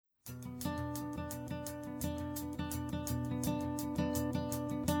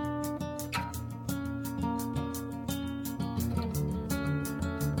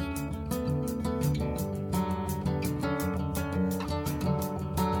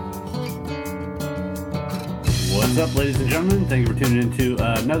What's up, ladies and gentlemen? Thank you for tuning into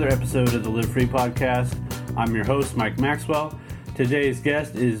another episode of the Live Free Podcast. I'm your host, Mike Maxwell. Today's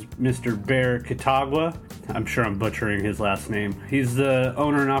guest is Mr. Bear Kitagwa. I'm sure I'm butchering his last name. He's the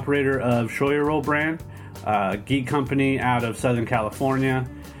owner and operator of Shoya Roll brand, a geek company out of Southern California.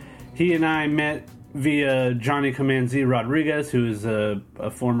 He and I met via Johnny Command Z Rodriguez, who is a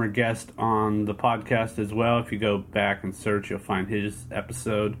former guest on the podcast as well. If you go back and search, you'll find his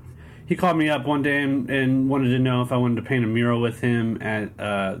episode. He called me up one day and wanted to know if I wanted to paint a mural with him at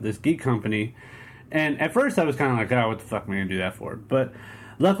this geek company. And at first I was kind of like, oh, what the fuck am I going to do that for? But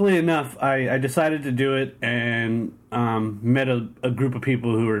luckily enough, I decided to do it and met a group of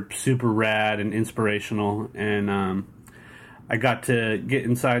people who were super rad and inspirational. And I got to get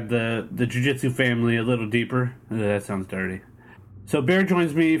inside the jiu-jitsu family a little deeper. That sounds dirty. So Bear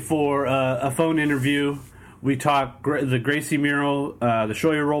joins me for a phone interview. We talk the Gracie mural, the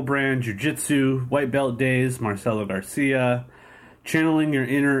Shoya Roll brand, jiu-jitsu, white belt days, Marcelo Garcia, channeling your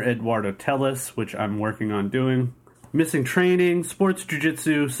inner Eduardo Telles, which I'm working on doing, missing training, sports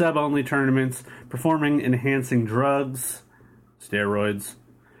jiu-jitsu, sub-only tournaments, performing enhancing drugs, steroids,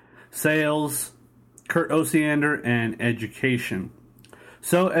 sales, Kurt Osiander, and education.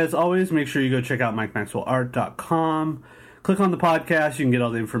 So, as always, make sure you go check out MikeMaxwellArt.com. Click on the podcast. You can get all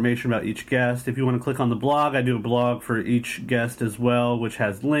the information about each guest. If you want to click on the blog, I do a blog for each guest as well, which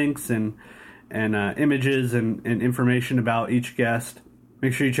has links and images and information about each guest.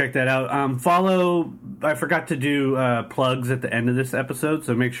 Make sure you check that out. I forgot to do plugs at the end of this episode,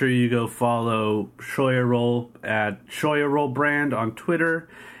 so make sure you go follow Shoya Roll at Shoya Roll brand on Twitter.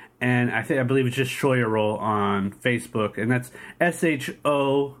 And I believe it's just Shoya Roll on Facebook, and that's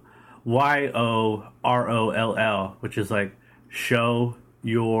SHOYOROLL, which is like show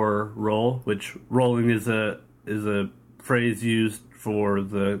your roll, which rolling is a phrase used for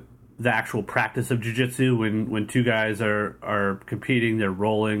the actual practice of jiu-jitsu. When two guys are competing, they're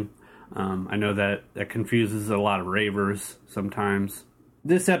rolling. I know that confuses a lot of ravers sometimes.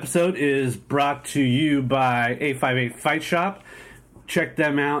 This episode is brought to you by 858 Fight Shop. Check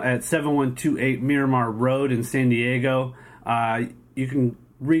them out at 7128 Miramar Road in San Diego. You can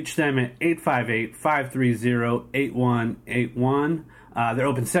reach them at 858-530-8181. They're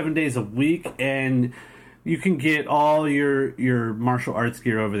open 7 days a week, and you can get all your martial arts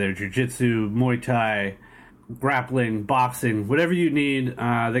gear over there. Jiu-jitsu, Muay Thai, grappling, boxing, whatever you need.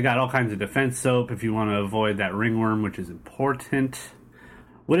 They got all kinds of defense soap if you want to avoid that ringworm, which is important.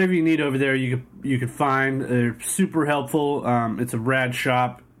 Whatever you need over there, you could find. They're super helpful. It's a rad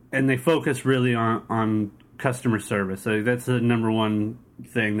shop, and they focus really on customer service. So that's the number one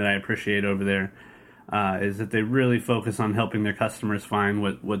thing that I appreciate over there, is that they really focus on helping their customers find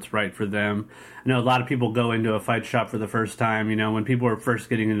what's right for them. I know a lot of people go into a fight shop for the first time. You know, when people are first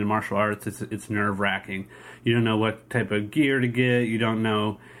getting into martial arts, it's nerve-wracking. You don't know what type of gear to get. You don't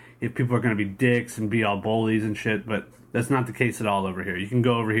know if people are going to be dicks and be all bullies and shit, but that's not the case at all over here. You can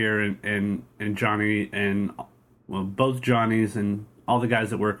go over here and Johnny and, well, both Johnnies and all the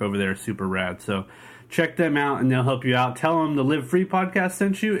guys that work over there are super rad. So check them out and they'll help you out. Tell them the Live Free podcast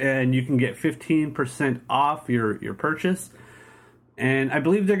sent you, and you can get 15% off your purchase. And I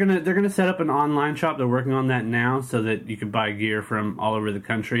believe they're gonna set up an online shop. They're working on that now so that you can buy gear from all over the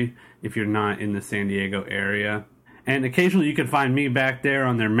country if you're not in the San Diego area. And occasionally you can find me back there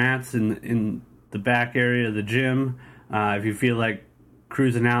on their mats in the back area of the gym. If you feel like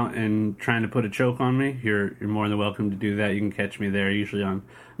cruising out and trying to put a choke on me, you're more than welcome to do that. You can catch me there. I'm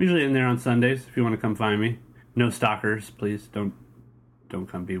usually in there on Sundays if you want to come find me. No stalkers, please. Don't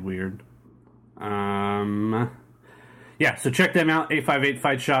come be weird. Yeah, so check them out, 858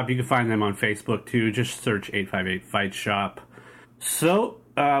 Fight Shop. You can find them on Facebook too. Just search 858 Fight Shop. So,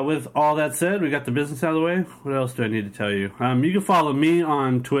 with all that said, we got the business out of the way. What else do I need to tell you? You can follow me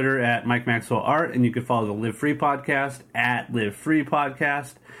on Twitter at Mike Maxwell Art, and you can follow the Live Free Podcast at Live Free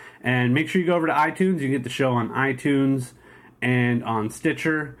Podcast. And make sure you go over to iTunes. You can get the show on iTunes and on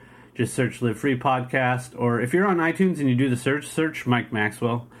Stitcher. Just search Live Free Podcast. Or if you're on iTunes and you do the search Mike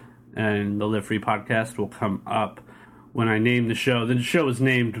Maxwell, and the Live Free Podcast will come up. When I named the show was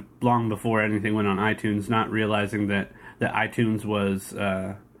named long before anything went on iTunes, not realizing that iTunes was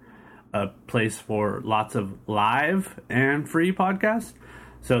a place for lots of live and free podcasts.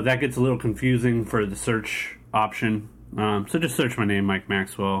 So that gets a little confusing for the search option. So just search my name, Mike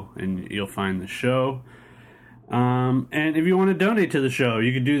Maxwell, and you'll find the show. And if you want to donate to the show,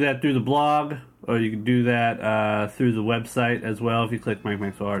 you can do that through the blog, or you can do that through the website as well. If you click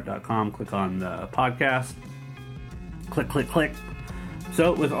MikeMaxwellArt.com, click on the podcast. Click, click, click.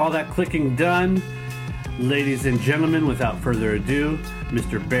 So with all that clicking done, ladies and gentlemen, without further ado,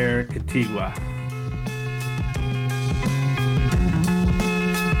 Mr. Bear Kitagwa.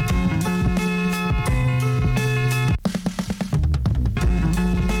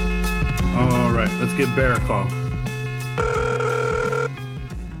 give Bear a call.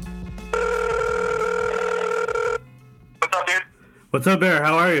 What's up, dude? What's up, Bear?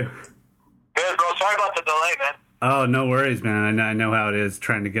 How are you? Good, bro. Sorry about the delay, man. Oh, no worries, man. I know how it is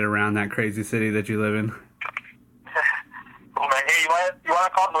trying to get around that crazy city that you live in. Cool, man. Hey, you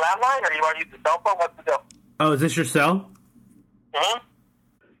want to call the landline, or you want to use the cell phone? What's the deal? Oh, is this your cell? Mm-hmm.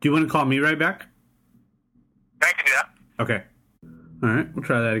 Do you want to call me right back? I can do that. Okay. All right, we'll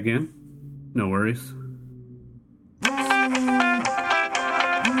try that again. No worries.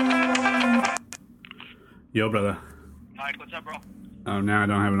 Yo, brother. Mike, what's up, bro? Oh, now I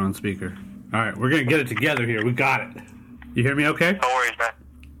don't have it on speaker. All right, we're going to get it together here. We got it. You hear me okay? No worries, man.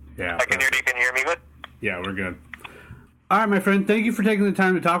 Yeah. I can hear you. Can you hear me good? Yeah, we're good. All right, my friend. Thank you for taking the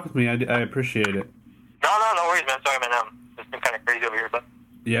time to talk with me. I appreciate it. No worries, man. Sorry, man. It's been kind of crazy over here, but...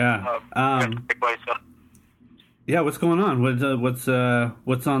 Yeah. big place, so. Yeah, what's going on? What's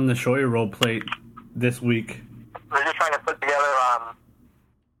on the Shoya Roll plate this week? We're just trying to put together,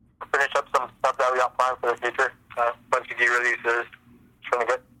 finish up some stuff that we got planned for the future. A bunch of gear releases. Trying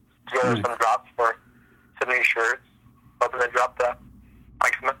to get together some drops for some new shirts. Hoping to drop the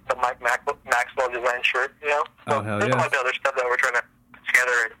Mike Maxwell design shirt, you know? So Oh, hell there's yeah. a bunch of other stuff that we're trying to put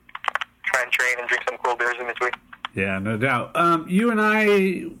together and try and train and drink some cool beers in between. Yeah, no doubt. You and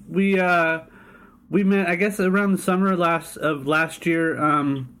I, we met, I guess, around the summer of last year.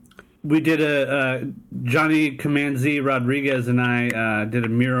 We did Johnny Comanzi Rodriguez and I did a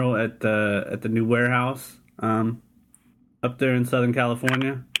mural at the new warehouse up there in Southern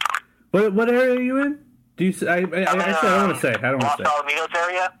California. What area are you in? Do you? I don't want to say. I don't want Los to say. Alamitos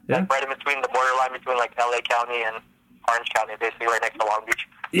area, Yeah. like right in between the borderline between like LA County and Orange County, basically right next to Long Beach.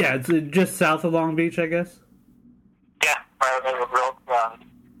 Yeah, it's just south of Long Beach, I guess. Yeah,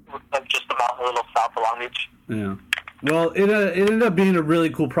 just about a little south of Long Beach. Yeah. Well, it ended up being a really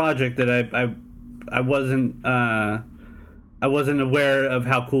cool project that I wasn't aware of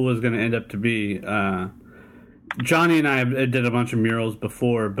how cool it was going to end up to be. Johnny and I did a bunch of murals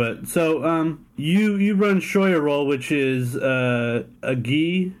before, but so you run Shoya Roll, which is a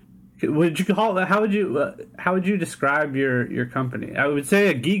gi. Would you call it? How would you describe your company? I would say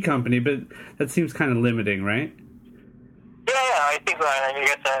a gi company, but that seems kind of limiting, right? Yeah, I think I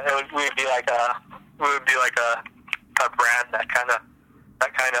guess we would be like a brand that kind of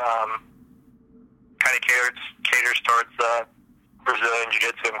caters towards Brazilian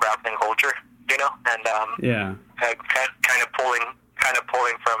jiu-jitsu and grappling culture, you know, and Yeah. kind of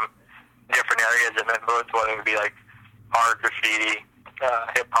pulling from different areas of influence, whether it be like art, graffiti,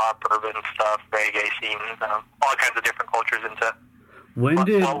 hip hop, urban stuff, reggae scene, all kinds of different cultures into what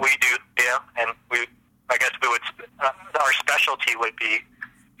we do, you know, and I guess we would our specialty would be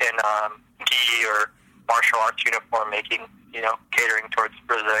in gi or martial arts uniform making, you know, catering towards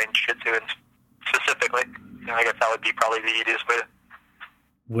Brazilian jiu-jitsu and specifically, you know, I guess that would be probably the easiest way to say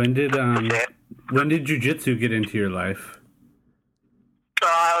it. When did jiu-jitsu get into your life?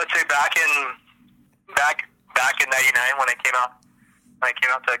 I would say back in '99 when I came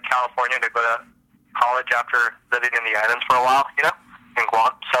out to California to go to college after living in the islands for a while, you know, in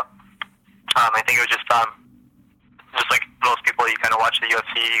Guam. So I think it was just like most people, you kind of watch the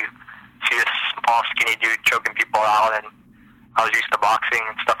UFC, you see this small, skinny dude choking people out, and I was used to boxing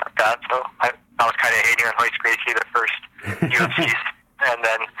and stuff like that. So I was kind of hating on Royce Gracie the first UFCs, and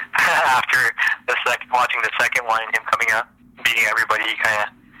then after watching the second one and him coming out beating everybody,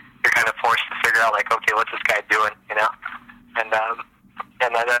 you're kind of forced to figure out like, okay, what's this guy doing, you know? And that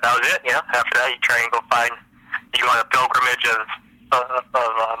was it, you know. After that, you try and go on a pilgrimage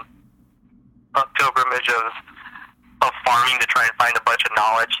of farming to try and find a bunch of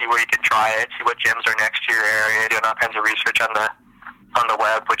knowledge, see where you can try it, see what gyms are next to your area, doing all kinds of research on the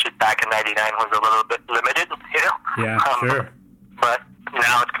web, which back in '99 was a little bit limited, you know. Yeah, sure. But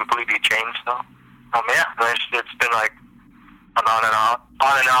now it's completely changed. So, yeah, it's been like an on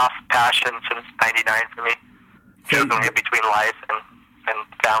and off passion since '99 for me, juggling it between life and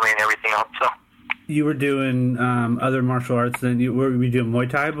family and everything else. So you were doing other martial arts, then were you doing Muay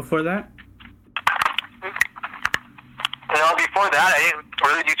Thai before that? You know, before that, I didn't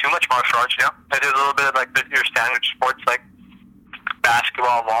really do too much martial arts. You know, I did a little bit of like your standard sports like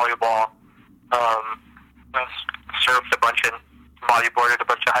basketball, volleyball. I surfed a bunch and bodyboarded a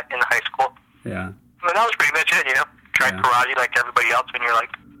bunch in high school. Yeah. But that was pretty much it, you know. Tried karate like everybody else when you're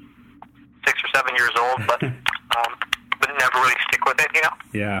like 6 or 7 years old, but never really stick with it, you know.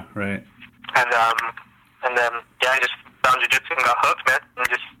 Yeah, right. And then I just found jiu-jitsu and got hooked, man, and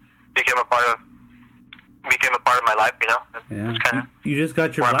just became a part of my life, you know. Yeah. You just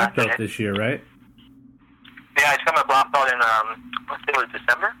got your black belt this year, right? Yeah, I just got my black belt in I think it was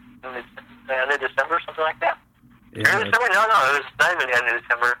December. end of December, something like that. Yeah. Early December? No, it was not even the end of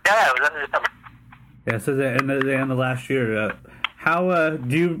December. Yeah, it was end of December. Yeah, so the end of last year. How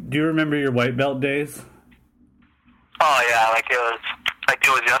do you remember your white belt days? Oh yeah, like it was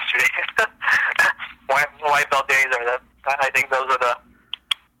yesterday. White belt days are I think those are the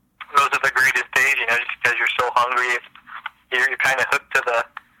greatest days. You know, just because you're so hungry, you're kind of hooked to the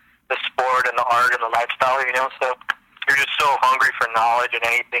sport and the art and the lifestyle. You know, so you're just so hungry for knowledge and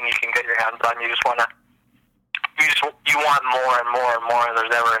anything you can get your hands on. You just want more and more and more, and there's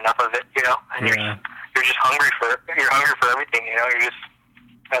never enough of it. You know, and you're just hungry for everything. You know,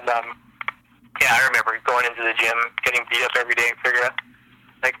 yeah, I remember going into the gym, getting beat up every day, and figure out,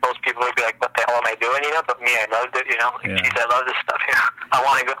 like, most people would be like, what the hell am I doing, you know? But me, I loved it, you know? Like, geez, I love this stuff, you know? I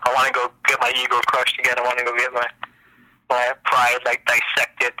want to go get my ego crushed again. I want to go get my pride, like,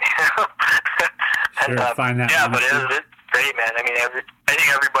 dissected, you know? Sure, find that. Yeah, but it's great, man. I mean, I think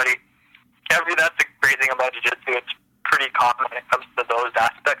that's the great thing about jiu-jitsu. It's pretty common when it comes to those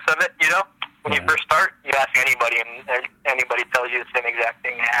aspects of it, you know? When you first start, you ask anybody, and anybody tells you the same exact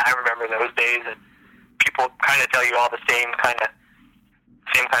thing. Yeah, I remember those days, and people kind of tell you all the same kind of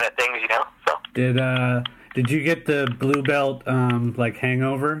things, you know. So did you get the blue belt like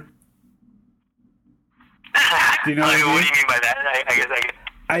hangover? Do you know what do you mean by that?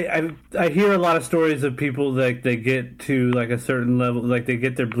 I hear a lot of stories of people like they get to like a certain level, like they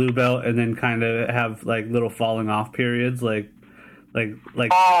get their blue belt and then kind of have like little falling off periods, like.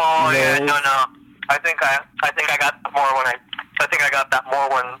 Oh yeah, no. I think I got more when I got that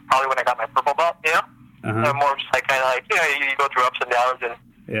more when I got my purple belt. You know, more just like kind of like you go through ups and downs and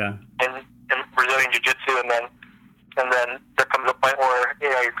in Brazilian jiu-jitsu, and then there comes a point where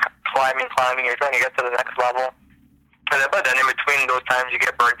you're climbing, you're trying to get to the next level, but then in between those times you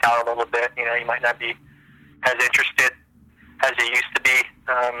get burnt out a little bit. You know, you might not be as interested as you used to be,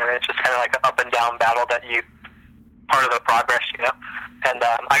 and it's just kind of like an up and down battle that you. Part of the progress, you know. And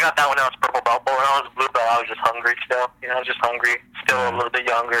I got that when I was purple belt, but when I was blue belt, I was just hungry still. You know, just hungry, still a little bit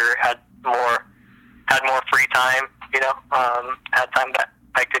younger, had more free time, you know. Had time that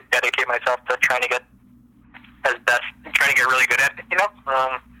I could dedicate myself to trying to get really good at it, you know.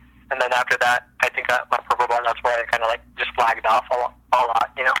 And then after that, I think my purple belt, that's where I kind of like just flagged off a lot,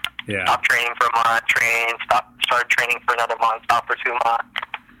 you know. Yeah. Stopped training for a month, started training for another month, stopped for 2 months.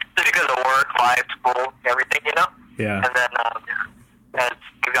 Just because of work, life, school, everything, you know. Yeah. And then as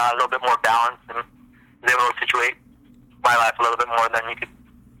you got a little bit more balance and was able to situate my life a little bit more, then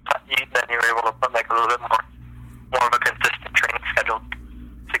then you were able to put like a little bit more of a consistent training schedule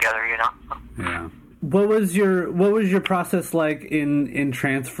together, you know. Yeah. What was your process like in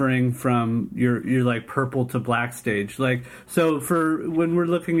transferring from your like purple to black stage? Like, so for when we're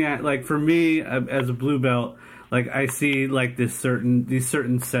looking at, like, for me as a blue belt, like I see like these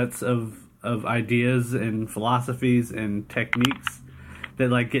certain sets of ideas and philosophies and techniques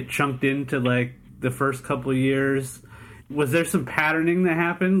that like get chunked into like the first couple of years. Was there some patterning that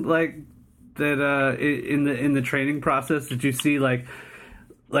happened like that in the training process? Did you see like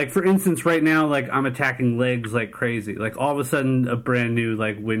for instance right now, like I'm attacking legs like crazy, like all of a sudden a brand new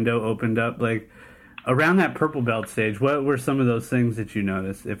like window opened up, like around that purple belt stage? What were some of those things that you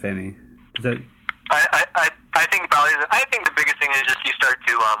noticed, if any? Is that I think the biggest thing is just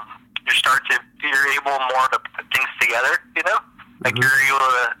you're able more to put things together, you know? Like you're able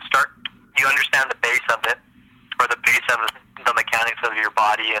to you understand the base of it, or the base of the mechanics of your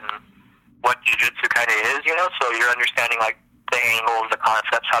body and what jiu-jitsu kind of is, you know? So you're understanding like the angles, the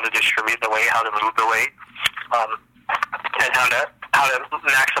concepts, how to distribute the weight, how to move the weight, and how to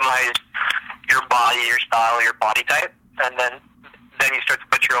maximize your body, your style, your body type, and then you start to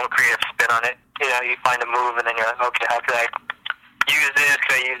put your own creative spin on it. You know, you find a move, and then you're like, okay, how can I use this?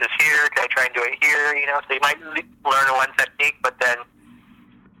 Can I use this here? Can I try and do it here? You know, so you might learn one technique, but then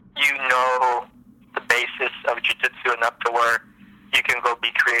you know the basis of jiu-jitsu enough to where you can go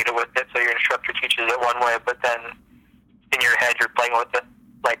be creative with it. So your instructor teaches it one way, but then in your head you're playing with it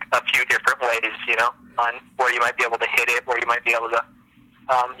like a few different ways, you know, on where you might be able to hit it, where you might be able to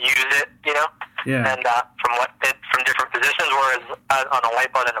use it, you know. Yeah. And from different positions, whereas on a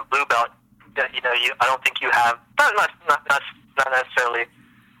white belt and a blue belt, you know, I don't think you have not necessarily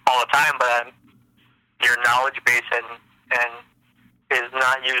all the time, but your knowledge base and is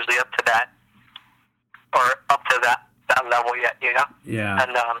not usually up to that level yet, you know. Yeah.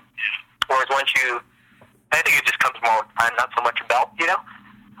 And whereas I think it just comes more with time, not so much a belt, you know.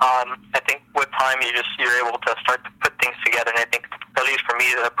 I think with time you're able to start to put things together, and I think at least for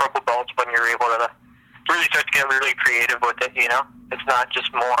me, the purple belts, when you're able to really start to get really creative with it, you know. It's not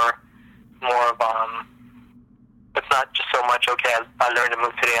just more of it's not just so so much. Okay, I learned a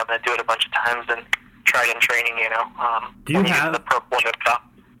move today. I'm going to do it a bunch of times and try it in training. Do you have the purple and the top?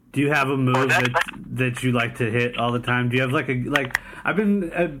 Do you have a move that you like to hit all the time? Do you have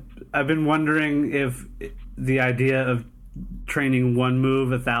I've been wondering if the idea of training one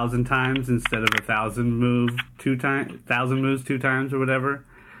move 1,000 times instead of 1,000 moves 2 times or whatever.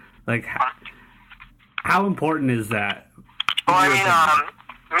 Like, how important is that? Well, I mean,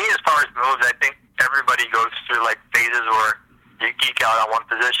 me as far as moves, I think everybody goes through like phases where you geek out on one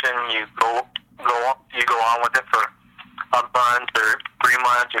position, you go on with it for a month or 3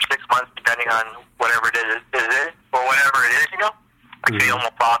 months or 6 months, depending on whatever it is, or whatever it is, like the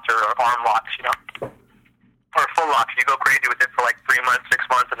elbow locks or arm locks, or full locks. You go crazy with it for like 3 months, 6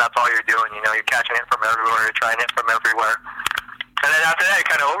 months, and that's all you're doing. You're catching it from everywhere, you're trying it from everywhere, and then after that,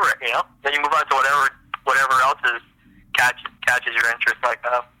 you're kind of over it. Then you move on to whatever else catches your interest, like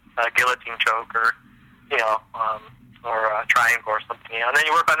a guillotine choke or or a triangle or something. And then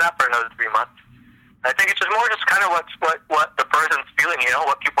you work on that for another 3 months. I think it's just more just kind of what the person's feeling,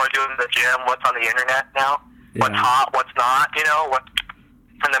 what people are doing in the gym, what's on the internet now, what's hot, what's not, and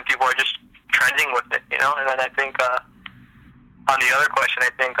then people are just trending with it, and then I think, on the other question,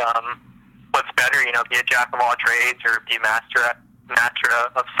 I think, what's better, be a jack of all trades or be master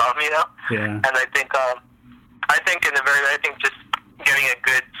of some, Yeah. And I think just getting a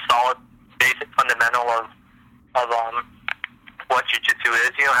good, solid, basic fundamental of what jiu-jitsu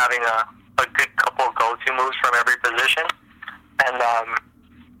is, having a good couple of go-to moves from every position,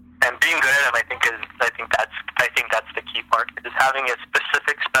 and being good at them. I think that's the key part. Is having a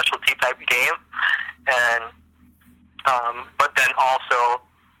specific specialty type game, and but then also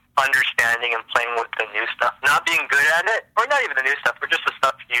understanding and playing with the new stuff. Not being good at it, or not even the new stuff, but just the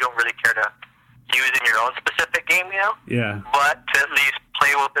stuff you don't really care to use in your own specific game. Yeah. But to at least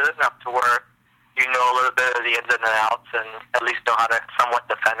play with it enough to where you know a little bit of the ins and the outs, and at least know how to somewhat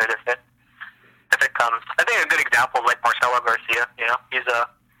defend it if it comes. I think a good example is like Marcelo Garcia.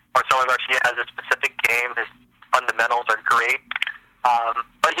 Marcelo Garcia has a specific game. His fundamentals are great,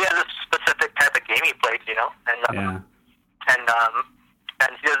 but he has a specific type of game he plays.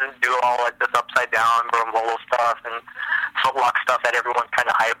 And he doesn't do all like this upside down Borombolo stuff and footlock stuff that everyone's kind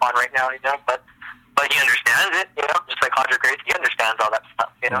of hype on right now. But he understands it. Just like Roger Gracie, he understands all that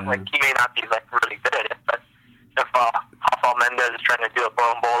stuff. Like he may not be like really good at it, but if Rafael Mendez is trying to do a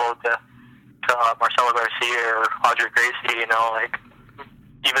Borombolo to Marcelo Garcia or Roger Gracie, like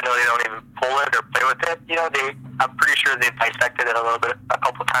even though they don't even pull it or play with it, I'm pretty sure they've dissected it a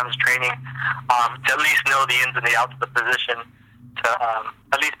couple times training, to at least know the ins and the outs of the position, to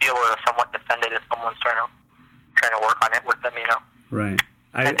at least be able to somewhat defend it if someone's trying to work on it with them. Right.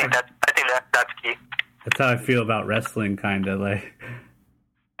 I think that's key. That's how I feel about wrestling, kind of like.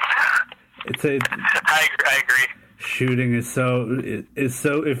 I agree. Shooting is so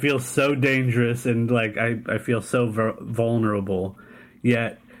it feels so dangerous, and like I feel so vulnerable.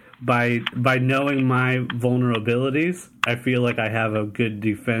 Yet by knowing my vulnerabilities, I feel like I have a good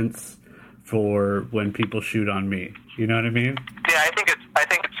defense for when people shoot on me. You know what I mean? Yeah, I think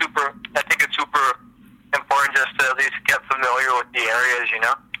it's super important just to at least get familiar with the areas.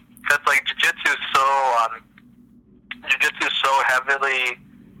 Because like jiu-jitsu is so heavily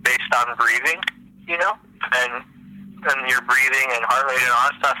based on breathing. And your breathing and heart rate and all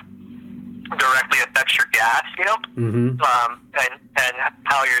that stuff directly affects your gas, Mm-hmm. And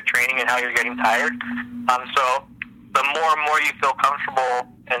how you're training and how you're getting tired. So the more and more you feel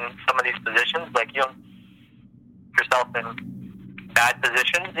comfortable in some of these positions, like yourself in bad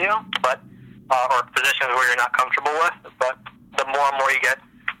positions, but or positions where you're not comfortable with, but the more and more you get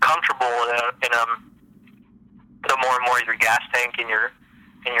comfortable in the more and more your gas tank and your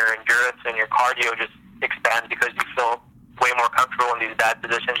endurance and your cardio just expands because you feel way more comfortable in these bad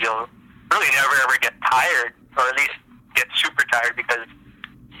positions. You'll really never ever get tired, or at least get super tired, because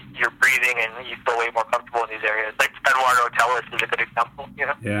you're breathing and you feel way more comfortable in these areas. Like Eduardo Teles is a good example.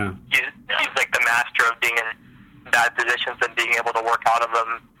 Yeah. He's like the master of being in bad positions and being able to work out of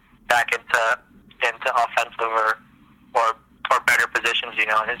them back into offensive or better positions.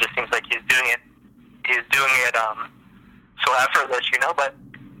 And it just seems like he's doing it so effortless. But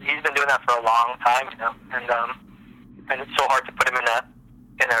he's been doing that for a long time. And it's so hard to put him in a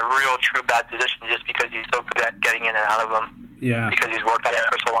real true bad position just because he's so good at getting in and out of them. Yeah. Because he's worked at it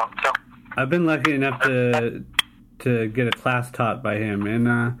for so long. So I've been lucky enough to get a class taught by him, and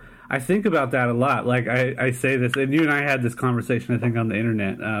I think about that a lot. Like I say this, and you and I had this conversation, I think, on the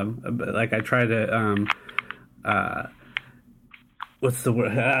internet. Like I try to what's the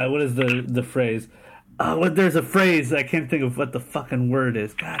word? What is the phrase? there's a phrase, I can't think of what the fucking word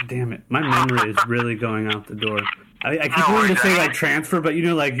is. God damn it. My memory is really going out the door. I keep wanting to say, like, transfer, but, you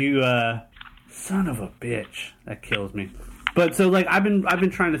know, like, you, son of a bitch. That kills me. But, so, like, I've been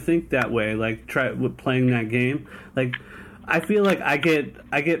trying to think that way, like, playing that game. Like, I feel like I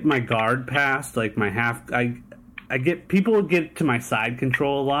get my guard passed, like, my half, people get to my side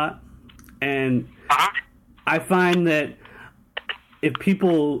control a lot, and I find that if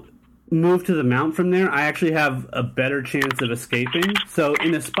people move to the mount from there, I actually have a better chance of escaping. So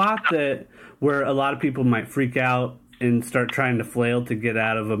in a spot where a lot of people might freak out and start trying to flail to get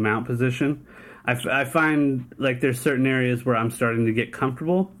out of a mount position, I find like there's certain areas where I'm starting to get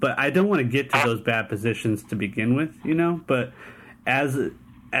comfortable, but I don't want to get to those bad positions to begin with, you know. But as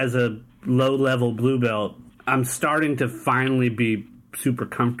a low-level blue belt, I'm starting to finally be super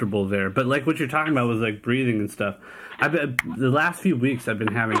comfortable there. But like what you're talking about was like breathing and stuff. The last few weeks I've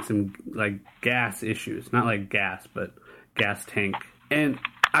been having some like gas issues, not like gas, but gas tank. And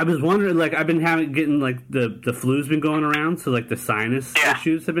I was wondering, like, I've been getting like the flu's been going around, so like the sinus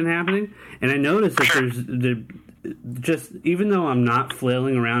issues have been happening. And I noticed that just, even though I'm not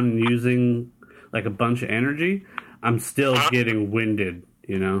flailing around and using like a bunch of energy, I'm still getting winded,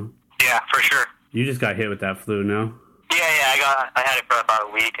 you know? Yeah, for sure. You just got hit with that flu, no? Yeah, I had it for about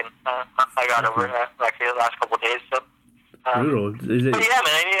a week, and I got over it actually the last couple of days. So, brutal. Is it? Yeah,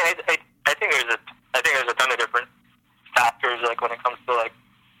 man. I think there's a ton of different factors, like when it comes to like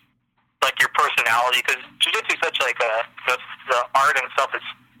your personality, because jiu-jitsu is such like the art and stuff is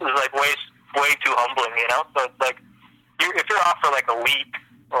like way too humbling, you know. So it's like if you're off for like a week,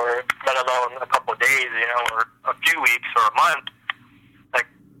 or let alone a couple of days, you know, or a few weeks or a month, like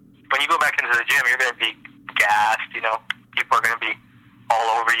when you go back into the gym, you're going to be gassed, you know. People are going to be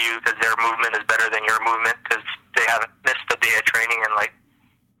all over you because their movement is better than your movement because they haven't missed a day of training in like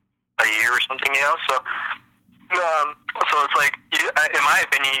a year or something, you know. So it's like, in my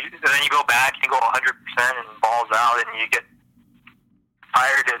opinion, then you go back and you go 100% and balls out, and you get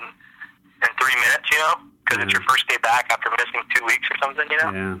tired in 3 minutes, you know, because it's your first day back after missing 2 weeks or something, you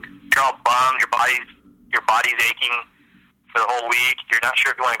know. Yeah. You're all bummed. Your body's aching for the whole week. You're not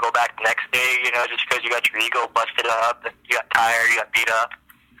sure if you want to go back the next day, you know, just because you got your ego busted up, you got tired, you got beat up.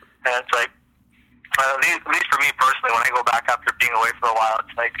 And it's like, at least for me personally, when I go back after being away for a while,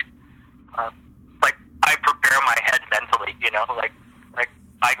 it's like I prepare my head mentally, you know, like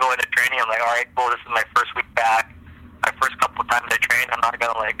I go into training, I'm like, all right, cool, this is my first week back. My first couple of times I train, I'm not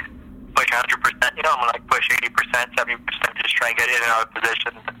going to like push 100%, you know, I'm going to like push 80%, 70%, just try and get in and out of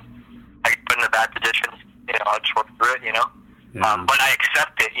positions. I get put in the bad positions, you know, I'll just work through it, you know. Yeah. But I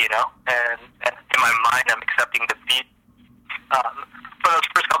accept it, you know, and in my mind I'm accepting defeat. For those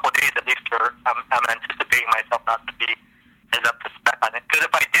first couple of days at least, I'm anticipating myself not to be as up to spec on it. Because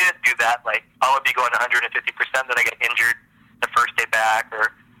if I didn't do that, like, I would be going 150%, then I get injured the first day back,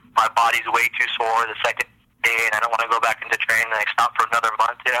 or my body's way too sore the second day, and I don't want to go back into training, and I stop for another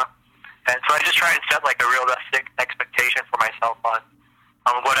month, you know. And so I just try and set, like, a realistic expectation for myself on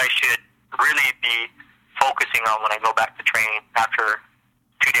what I should really be focusing on when I go back to training after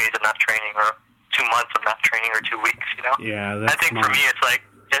 2 days of not training, or 2 months of not training, or 2 weeks, you know. Yeah, that's I think smart. for me, it's like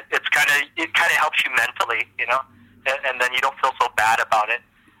it kind of helps you mentally, you know, and then you don't feel so bad about it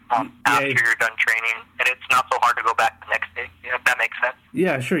after you're done training, and it's not so hard to go back the next day. You know, if that makes sense.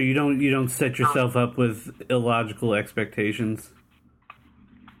 Yeah, sure. You don't set yourself up with illogical expectations.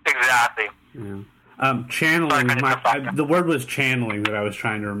 Exactly. Yeah. Channeling. The word was channeling that I was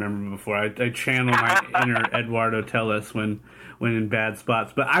trying to remember before. I channel my inner Eduardo Tellez when in bad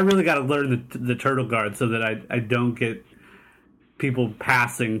spots. But I really got to learn the turtle guard so that I don't get people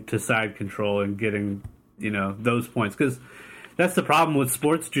passing to side control and getting, you know, those points. Because that's the problem with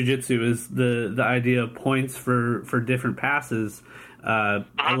sports jiu-jitsu is the idea of points for different passes.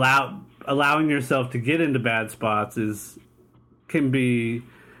 Allowing yourself to get into bad spots can be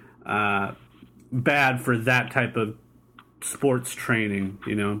bad for that type of sports training,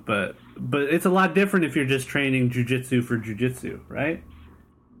 you know, but it's a lot different if you're just training jiu-jitsu for jiu-jitsu, right?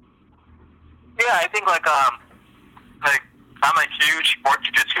 Yeah, I think like I'm a huge sport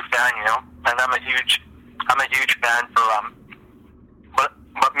jiu-jitsu fan, you know, and I'm a huge fan for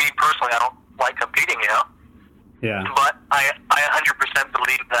but me personally, I don't like competing, you know. Yeah. But I 100%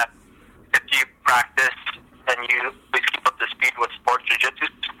 believe that if you practice and you at least keep up the speed with sport jiu-jitsu,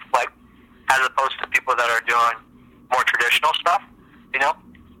 like as opposed to people that are doing more traditional stuff, you know,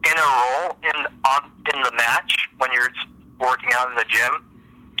 in a role in the match when you're working out in the gym,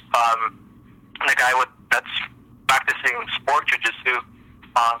 the guy that's practicing sport jiu-jitsu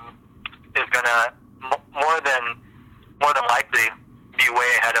is gonna more than likely be way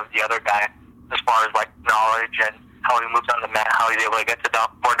ahead of the other guy as far as like knowledge and how he moves on the mat, how he's able to get to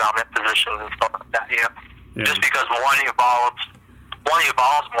more dominant positions and stuff like that. You know, just because one evolves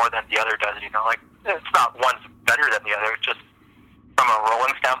more than the other does. You know, like it's not one's better than the other. It's just from a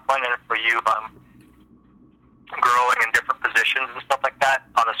rolling standpoint, and for you, growing in different positions and stuff like that.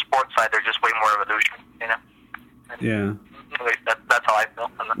 On the sports side, there's just way more evolution. You know. And yeah. At least that's how I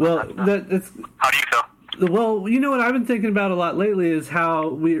feel. Well, that's. How do you feel? Well, you know what I've been thinking about a lot lately is how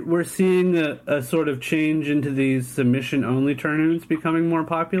we're seeing a sort of change into these submission-only tournaments becoming more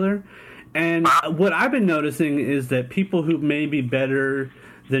popular. And what I've been noticing is that people who may be better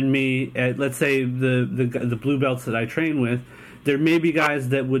than me at, let's say, the blue belts that I train with, there may be guys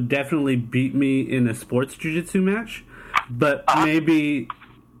that would definitely beat me in a sports jiu-jitsu match, but maybe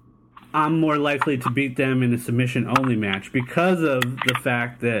I'm more likely to beat them in a submission-only match because of the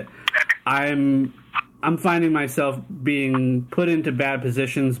fact that I'm finding myself being put into bad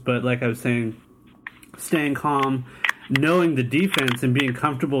positions, but like I was saying, staying calm, knowing the defense and being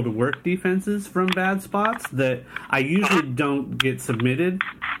comfortable to work defenses from bad spots, that I usually don't get submitted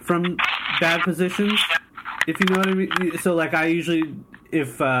from bad positions, if you know what I mean. So like I usually,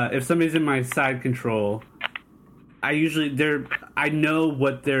 if somebody's in my side control, I know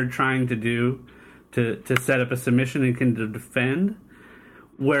what they're trying to do to set up a submission and can defend.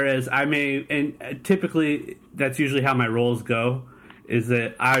 Whereas I may, and typically that's usually how my rolls go, is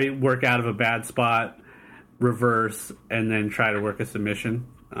that I work out of a bad spot, reverse, and then try to work a submission.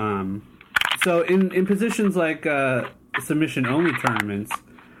 So in positions like submission-only tournaments,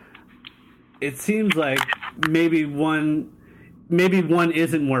 it seems like maybe one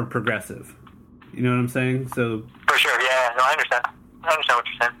isn't more progressive. You know what I'm saying? So for sure, yeah. No, I understand what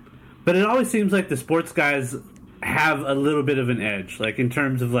you're saying. But it always seems like the sports guys have a little bit of an edge, like in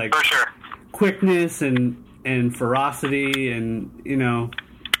terms of like for sure quickness and ferocity, and you know,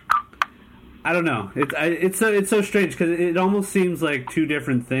 I don't know. It's so strange because it almost seems like two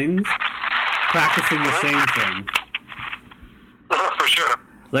different things practicing the same thing. For sure.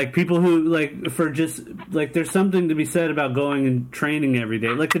 Like people who there's something to be said about going and training every day.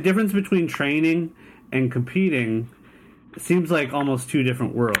 Like the difference between training and competing seems like almost two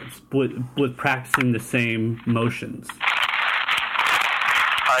different worlds with practicing the same motions.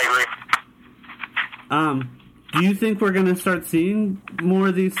 I agree. Do you think we're going to start seeing more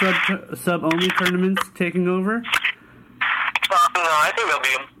of these sub-only tournaments taking over? No, I think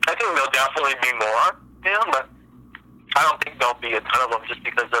there'll definitely be more, you know, but I don't think there'll be a ton of them just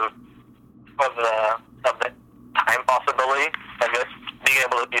because of the time possibility and just being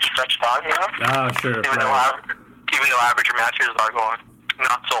able to be stretched on, you know? Oh, sure. Even though average matches are going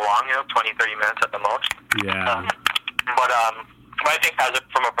not so long, you know, 20, 30 minutes at the most. Yeah. But I think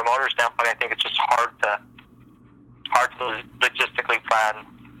from a promoter standpoint, I think it's just hard to logistically plan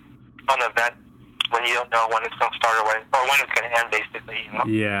an event when you don't know when it's going to start or when it's going to end, basically, you know?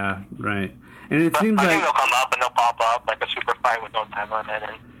 Yeah, right. And I think they'll come up and they'll pop up like a super fight with no time limit,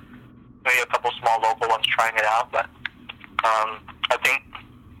 and maybe a couple small local ones trying it out. But I think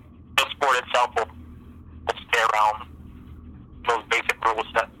the sport itself will stay around those basic rule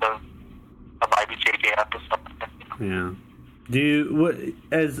sets of IBJJF and stuff like that. Yeah. Do you,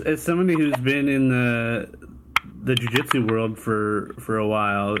 as somebody who's been in the jiu-jitsu world for a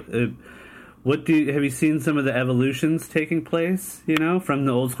while, have you seen some of the evolutions taking place, you know, from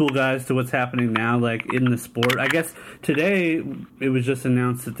the old school guys to what's happening now, like in the sport? I guess today it was just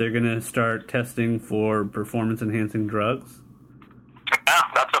announced that they're going to start testing for performance-enhancing drugs. Yeah,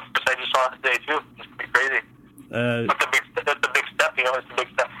 that's what I just saw today, too. It's pretty crazy. That's a big step, you know. It's a big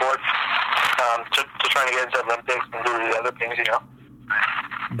step forward to trying to get into Olympics and do the other things, you know.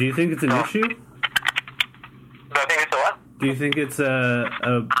 Do you think it's an issue? Do I think it's a what? Do you think it's a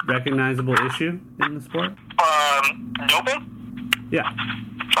recognizable issue in the sport? Doping? Yeah.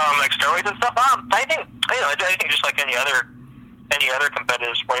 Like steroids and stuff. I think just like any other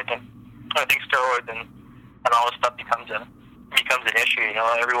competitive sport, I think steroids and all this stuff becomes an issue. You know,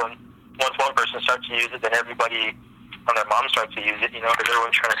 once one person starts to use it, then everybody and their mom starts to use it. You know, because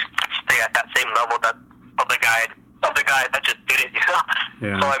everyone's trying to stay at that same level of the guy that just did it. You know.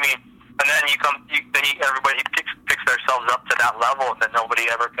 Yeah. So I mean, and then everybody picks themselves up to that level, and then nobody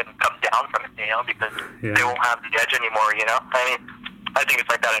ever can come down from it. You know, because they won't have the edge anymore. You know. I mean, I think it's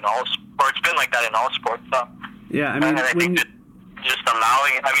like that in all sports. It's been like that in all sports. So. Yeah, I mean, and I think just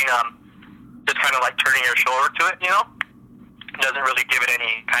allowing it. I mean, just kind of like turning your shoulder to it. You know. Doesn't really give it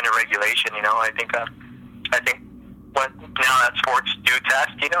any kind of regulation, you know. I think when now that sports do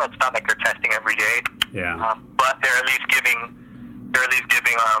test, you know, it's not like they're testing every day. Yeah. But they're at least giving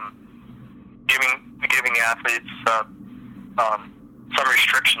giving athletes some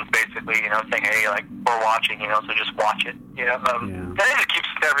restrictions, basically, saying, hey, like, we're watching, so just watch it, And it just keeps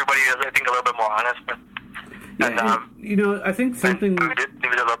everybody, I think, a little bit more honest. I think something... Leave it a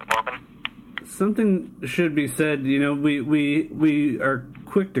little bit more open. Something should be said, we are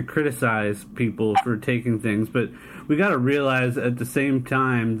quick to criticize people for taking things, but we got to realize at the same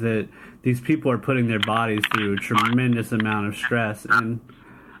time that these people are putting their bodies through a tremendous amount of stress, and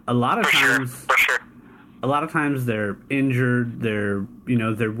a lot of times... A lot of times they're injured, they're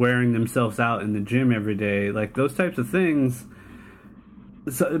wearing themselves out in the gym every day. Like, those types of things,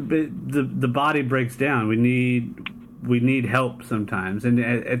 so the body breaks down. We need help sometimes. And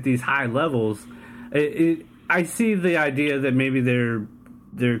at these high levels, I see the idea that maybe there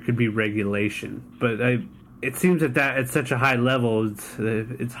could be regulation. But it seems that at such a high level,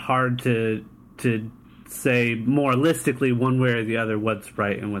 it's hard to say moralistically one way or the other what's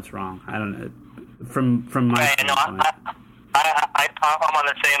right and what's wrong. I don't know. From my standpoint. I'm on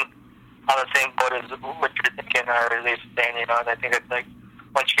the same boat as what you're thinking, or at least saying, and I think it's like,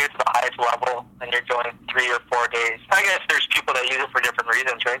 once you get to the highest level and you're going 3 or 4 days, I guess there's people that use it for different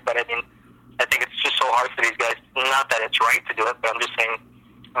reasons, right? But I mean, I think it's just so hard for these guys. Not that it's right to do it, but I'm just saying,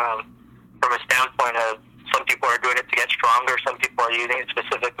 from a standpoint of, some people are doing it to get stronger, some people are using it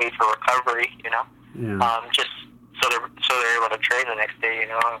specifically for recovery, just so they're able to train the next day,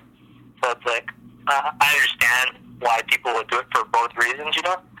 So it's like, I understand why people would do it for both reasons,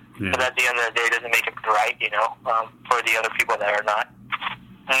 Yeah. But at the end of the day, it doesn't make it right, for the other people that are not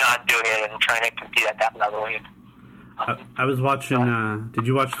doing it and trying to compete at that level. I was watching, did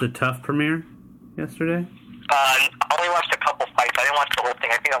you watch the Tough premiere yesterday? I only watched a couple fights. I didn't watch the whole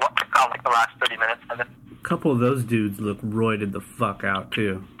thing. I think I watched like the last 30 minutes of it. A couple of those dudes look roided the fuck out,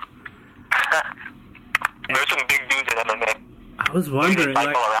 too. There's some big dudes in MMA. I was wondering,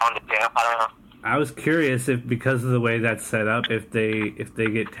 around it, I don't know. I was curious if, because of the way that's set up, if they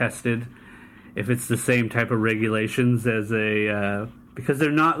get tested, if it's the same type of regulations as because they're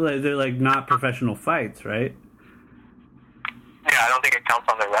not professional fights, right? Yeah, I don't think it counts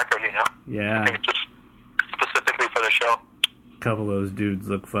on their record, Yeah. I think it's just specifically for the show. A couple of those dudes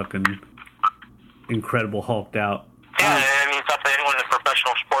look fucking incredible, hulked out. Yeah, I mean, it's not for anyone in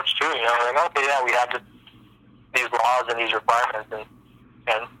professional sports too, like, okay, yeah, we have these laws and these requirements, and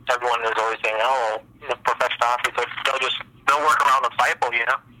everyone is always saying, the professional athletes, they'll work around the cycle,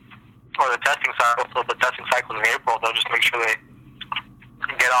 or the testing cycle. So the testing cycle in April, they'll just make sure they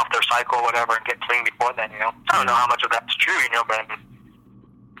get off their cycle or whatever and get clean before then, I don't know how much of that's true, but I mean,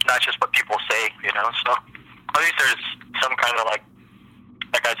 that's just what people say, so at least there's some kind of, like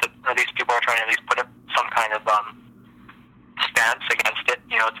I said, at least people are trying to at least put up some kind of stance against it,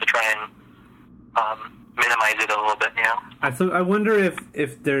 to try and minimize it a little bit, I wonder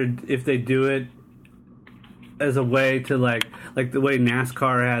if they do it as a way to like the way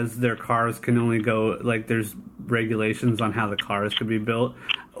NASCAR has their cars can only go, like, there's regulations on how the cars could be built,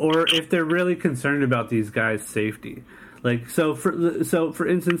 or if they're really concerned about these guys' safety. Like, so for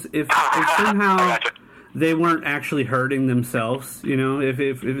instance, if somehow they weren't actually hurting themselves, if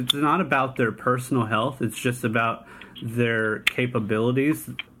it's not about their personal health, it's just about their capabilities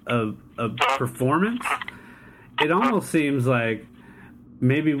of performance, it almost seems like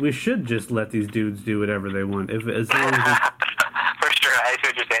maybe we should just let these dudes do whatever they want. As long as for sure, I see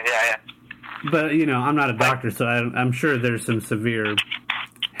what you're saying. Yeah. But I'm not a doctor, so I'm sure there's some severe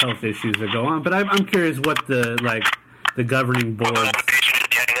health issues that go on. But I'm curious what the governing board.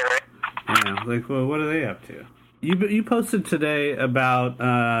 Well, what are they up to? You posted today about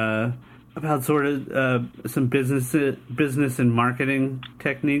sort of some business and marketing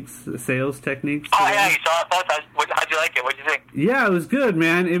techniques, sales techniques. Oh, yeah, you saw it. How'd you like it? What'd you think? Yeah, it was good,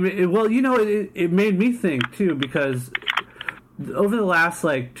 man. It made me think, too, because over the last,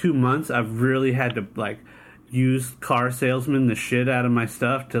 2 months, I've really had to, use car salesman the shit out of my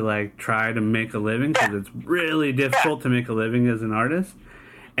stuff to, try to make a living, because it's really difficult to make a living as an artist.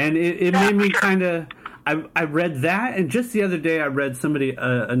 And it made me kind of... I read that, and just the other day I read somebody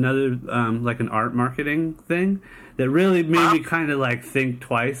another an art marketing thing that really made me kind of think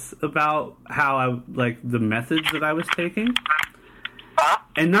twice about how the methods that I was taking.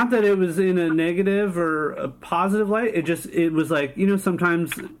 And not that it was in a negative or a positive light. It was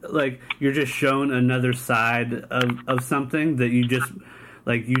sometimes you're just shown another side of something that you just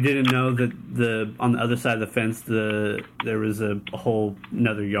you didn't know that on the other side of the fence there was a whole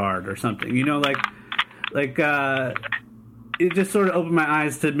another yard or something. It just sort of opened my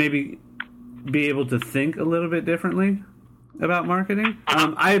eyes to maybe be able to think a little bit differently about marketing.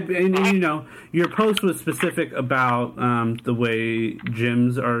 Your post was specific about the way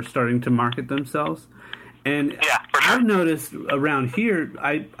gyms are starting to market themselves, and For sure. I've noticed around here,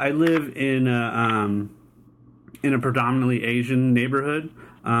 I live in a predominantly Asian neighborhood,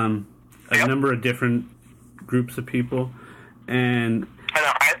 a number of different groups of people, and a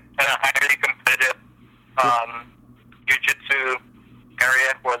highly competitive jiu-jitsu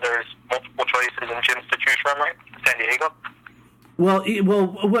area where there's multiple choices and gyms to choose from, right? San Diego. Well,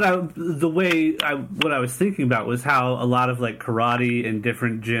 what I was thinking about was how a lot of like karate and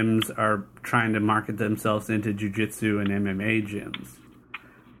different gyms are trying to market themselves into jiu-jitsu and MMA gyms,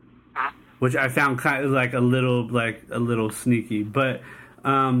 which I found kind of like a little sneaky. But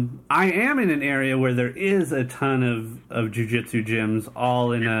I am in an area where there is a ton of jiu-jitsu gyms,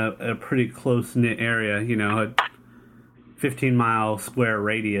 all in a pretty close knit area. You know, a 15-mile square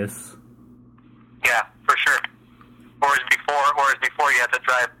radius. Yeah, for sure. Whereas before you had to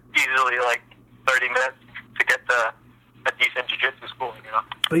drive easily like 30 minutes to get to a decent jiu-jitsu school, you know.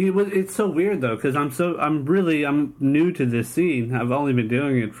 But it's so weird though, because I'm new to this scene. I've only been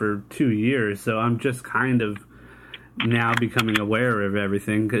doing it for 2 years, so I'm just kind of now becoming aware of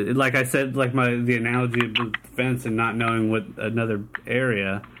everything. 'Cause like I said, like the analogy of the fence and not knowing what another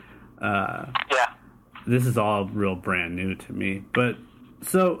area. This is all real brand new to me. But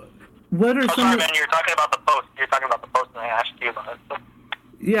so, what are some? Sorry, man. You're talking about the post. And I asked you about it. So.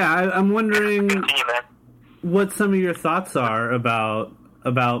 Yeah, I'm wondering. Continue, man. What some of your thoughts are about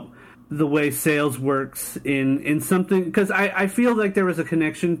the way sales works in something, because I feel like there was a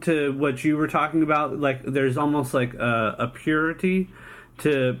connection to what you were talking about. Like there's almost like a purity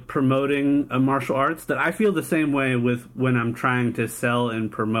to promoting a martial arts that I feel the same way with when I'm trying to sell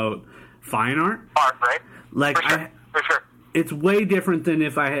and promote fine art. Art, right? Like for sure. It's way different than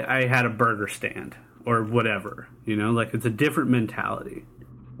if I had a burger stand or whatever. You know, like it's a different mentality.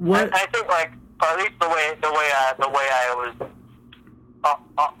 What I think, like, at least the way I was,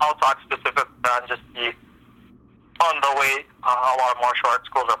 I'll talk specifically on just the way a lot of martial arts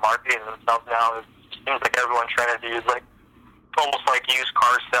schools are marketing themselves now. It seems like everyone's trying to use like almost like used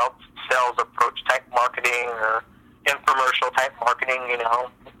car sales approach type marketing or infomercial type marketing. You know,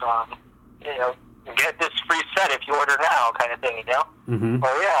 get this free set if you order now, kind of thing. You know,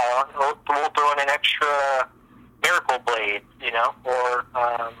 or we'll throw in an extra miracle blade. You know, or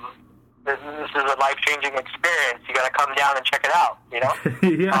this is a life-changing experience. You got to come down and check it out, you know?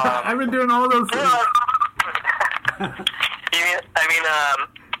 Yeah, I've been doing all those things.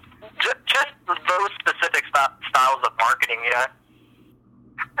 Just those specific styles of marketing, you know?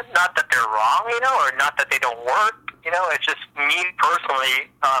 Not that they're wrong, you know, or not that they don't work, you know? It's just me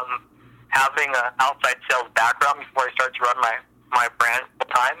personally having an outside sales background before I start to run my brand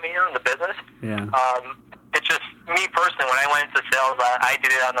full-time, you know, in the business. Yeah. It's just me personally. When I went into sales, I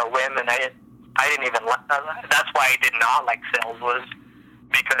did it on a whim, and I didn't even. That's why I did not like sales, was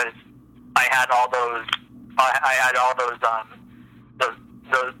because I had all those. I had all those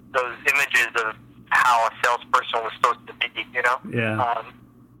images of how a salesperson was supposed to be. You know. Yeah.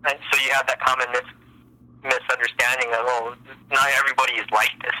 And so you have that common misunderstanding of, well, not everybody is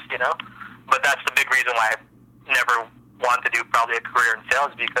like this. You know. But that's the big reason why I never wanted to do probably a career in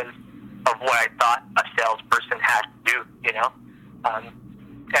sales, because of what I thought a salesperson had to do, you know. And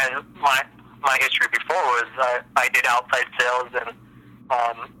my history before was I did outside sales and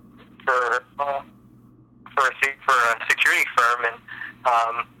for a security firm, and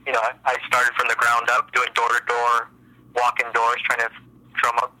you know, I started from the ground up doing door to door, walk-in doors, trying to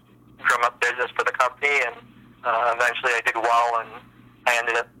drum up business for the company, and eventually I did well, and I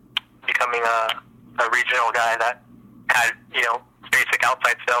ended up becoming a regional guy that had, you know, basic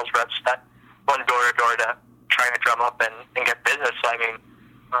outside sales reps that went door to door to trying to drum up and get business. So I mean,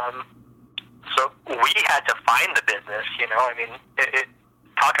 so we had to find the business, you know. I mean,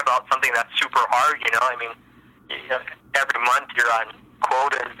 talk about something that's super hard, you know. I mean, every month you're on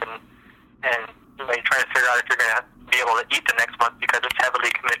quotas, and you know, you're trying to figure out if you're going to be able to eat the next month because it's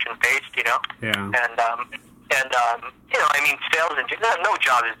heavily commission based, you know. Yeah. And you know, I mean, sales and no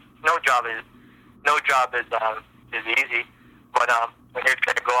job is easy. But when you're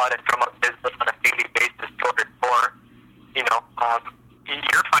trying to go out and drum up business on a daily basis, door to door, you know,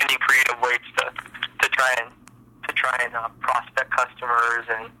 you're finding creative ways to try and prospect customers,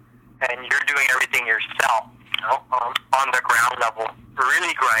 and you're doing everything yourself, you know, on the ground level,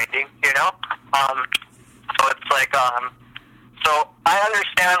 really grinding, you know. So it's like, so I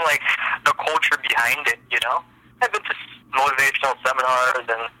understand like the culture behind it, you know. I've been to motivational seminars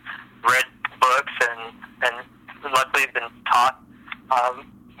and read books and luckily been taught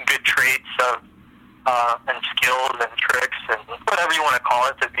good traits of and skills and tricks and whatever you want to call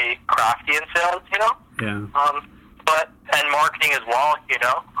it to be crafty in sales, you know. Yeah. But and marketing as well, you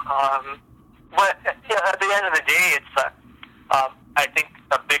know. but at the end of the day, it's I think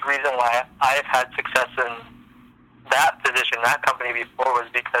a big reason why I've had success in that position, that company before, was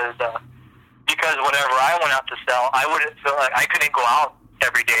because whenever I went out to sell, I wouldn't feel like I couldn't go out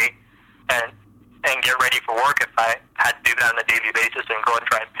every day and get ready for work if I had to do that on a daily basis and go and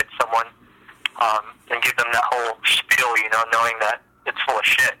try and pitch someone and give them that whole spiel, knowing that it's full of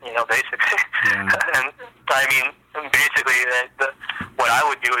shit, basically. Yeah. And I mean, basically, what I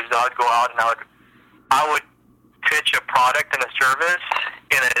would do is I would go out and I would pitch a product and a service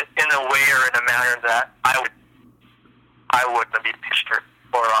in a way or in a manner that I wouldn't be pitched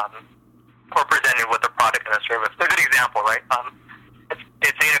or presented with a product and a service. A good example, right?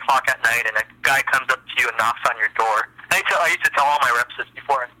 It's 8 o'clock at night, and a guy comes up to you and knocks on your door. I used to tell all my reps this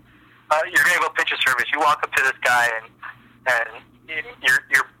before. You're going to go pitch a service. You walk up to this guy, and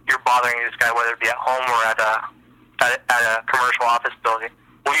you're bothering this guy, whether it be at home or at a commercial office building.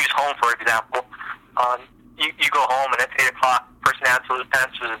 We'll use home for example. You go home, and it's 8 o'clock. Person answers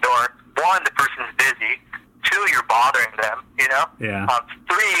the door. One, the person's busy. Two, you're bothering them. Yeah.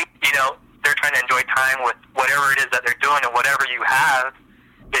 Three, they're trying to enjoy time with whatever it is that they're doing, and whatever you have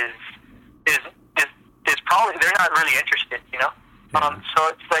is probably they're not really interested. Yeah. So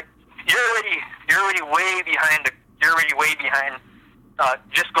it's like you're already way behind. You're already way behind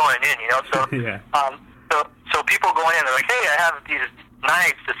just going in. So Yeah. So people going in, they're like, hey, I have these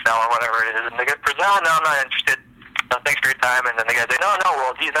knives to sell or whatever it is, and they get present. No, I'm not interested. Thanks for your time. And then the guy say, no,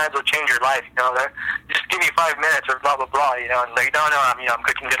 well, these knives will change your life. Just give me 5 minutes or blah blah blah. And they no, I'm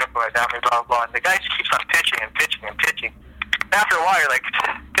cooking dinner for my family, blah blah blah. And the guy just keeps on pitching and pitching and pitching. And after a while, you're like,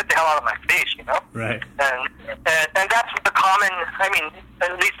 get the hell out of my face, Right. And that's the common. I mean,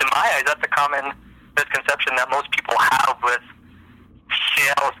 at least in my eyes, that's the common misconception that most people have with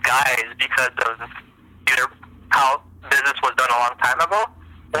sales guys because of either how business was done a long time ago,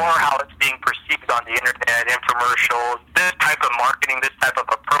 or how it's being perceived on the internet, infomercials, this type of marketing, this type of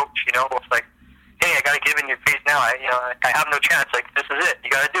approach. It's like, hey, I got to give in your face now. I have no chance. Like, this is it. You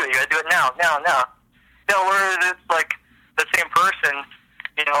got to do it. You got to do it now. Whereas it's like the same person,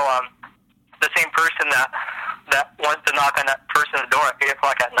 the same person that wants to knock on that person's door at 8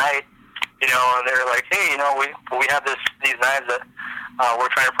 o'clock at night, and they're like, hey, we have these knives that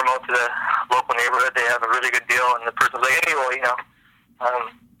we're trying to promote to the local neighborhood. They have a really good deal, and the person's like, hey, well,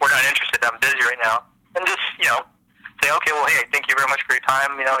 we're not interested. I'm busy right now. And just, say, okay, well, hey, thank you very much for your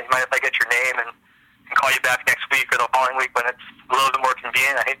time. You mind if I get your name and call you back next week or the following week when it's a little bit more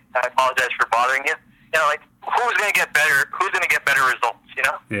convenient? I apologize for bothering you. Like, who's going to get better? Who's going to get better results?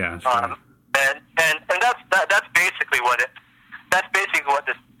 Yeah. Sure. And that's basically what that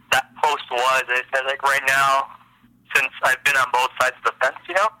post was. It said, like, right now, since I've been on both sides of the fence,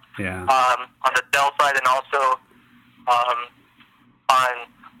 Yeah. On the sell side and also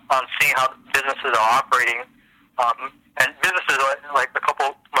on seeing how businesses are operating, and businesses like a couple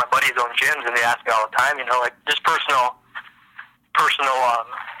of my buddies own gyms, and they ask me all the time, like just personal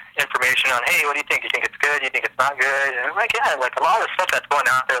information on, hey, what do you think? You think it's good? You think it's not good? And I'm like, yeah, like a lot of stuff that's going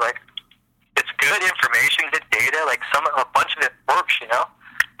out there, like it's good information, good data, like a bunch of it works,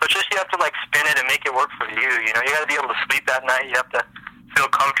 but just you have to like spin it and make it work for you. You got to be able to sleep that night. You have to feel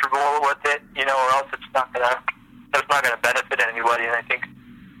comfortable with it, or else it's not gonna benefit anybody. And I think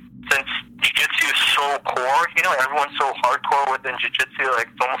since jiu-jitsu is so core, everyone's so hardcore within jiu-jitsu, like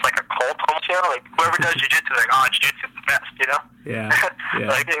it's almost like a cult, almost, like whoever does jiu-jitsu, like, oh, jiu-jitsu is the best, Yeah.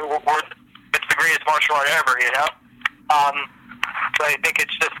 Like it's the greatest martial art ever, So I think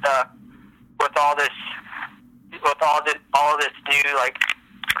it's just with all this new like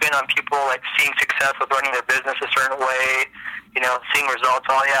spin on people like seeing success with running their business a certain way, seeing results.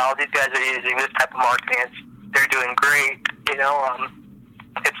 Oh yeah, all these guys are using this type of marketing. They're doing great.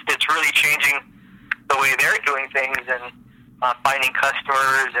 It's really changing the way they're doing things and finding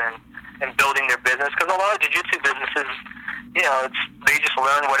customers and building their business. Because a lot of jiu-jitsu businesses, they just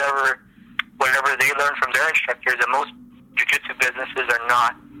learn whatever they learn from their instructors, and most jiu-jitsu businesses are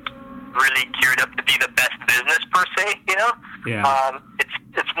not really geared up to be the best business per se. Yeah.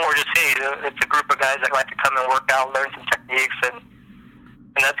 It's more just, hey, it's a group of guys that like to come and work out, learn some techniques, and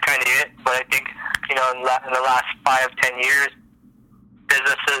that's kind of it. But I think in the last 5-10 years,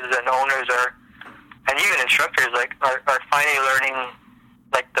 businesses and owners and even instructors are finally learning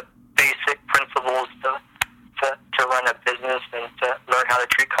like the basic principles to run a business and to learn how to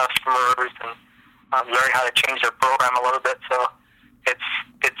treat customers and learn how to change their program a little bit. So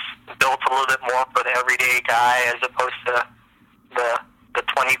it's built a little bit more for the everyday guy as opposed to the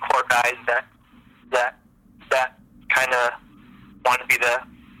 20 core guys that kind of want to be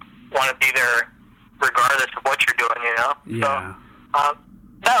there regardless of what you're doing. Yeah. So,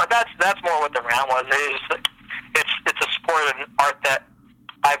 that's more what the rant was. It's a sport and art that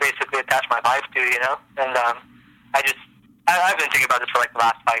I basically attach my life to, you know, and I've been thinking about this for like the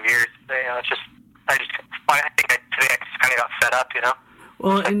last 5 years. You know, it's just I think today I just kind of got fed up, you know.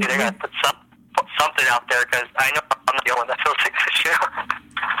 Well, like, and they got to put something out there because I know I'm not the only one that feels like this, you know.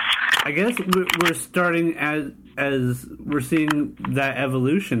 I guess we're starting as we're seeing that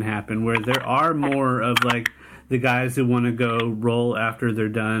evolution happen, where there are more of like the guys who want to go roll after they're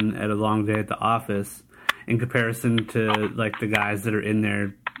done at a long day at the office, in comparison to like the guys that are in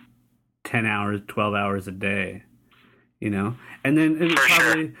there 10 hours, 12 hours a day, you know. And then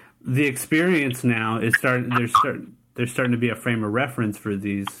probably the experience now is there's starting to be a frame of reference for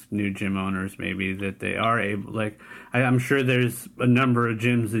these new gym owners, maybe, that they are able, like, I'm sure there's a number of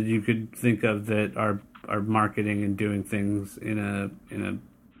gyms that you could think of that are marketing and doing things in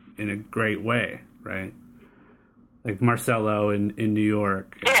a great way, right? Like Marcelo in New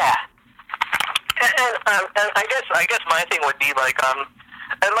York. Yeah. And I guess my thing would be like,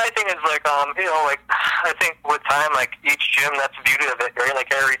 and my thing is like, you know, like, I think with time, like, each gym, that's the beauty of it, right? Like,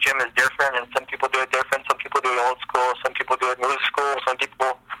 every gym is different, and some people do it different. Some people do it old school. Some people do it new school. Some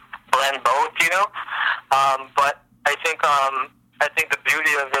people blend both, you know? But I think the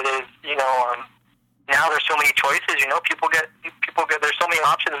beauty of it is, you know, now there's so many choices, you know? People get, there's so many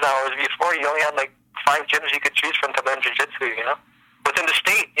options now. Whereas before, you only had, like, 5 gyms you could choose from to learn jiu-jitsu, you know? Within the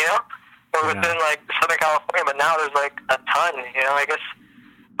state, you know? Or within, like, Southern California. But now there's, like, a ton, you know, I guess.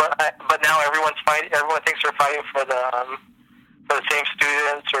 But now everyone thinks they're fighting for the same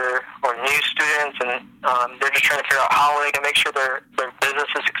students or new students, and they're just trying to figure out how they can make sure their business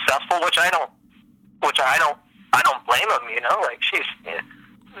is successful. Which I don't blame them. You know, like, geez,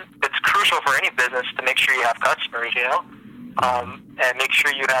 it's crucial for any business to make sure you have customers. You know, and make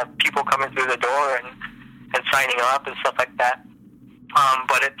sure you have people coming through the door and signing up and stuff like that.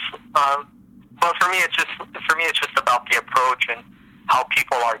 But for me, it's just about the approach and how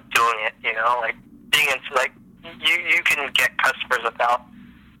people are doing it, you know, like being into, like, you can get customers without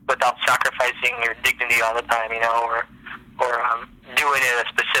sacrificing your dignity all the time, you know, or doing it in a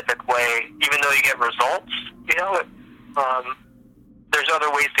specific way, even though you get results, you know. There's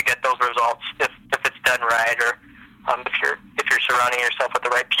other ways to get those results if it's done right, or if you're surrounding yourself with the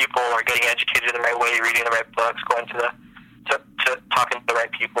right people, or getting educated the right way, reading the right books, going to talking to the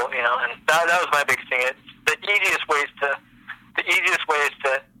right people, you know. And that was my biggest thing. It's the easiest way is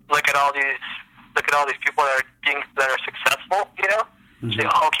to look at all these people that are successful, you know. Mm-hmm. Say,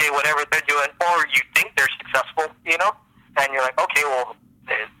 oh, okay, whatever they're doing, or you think they're successful, you know, and you're like, okay, well,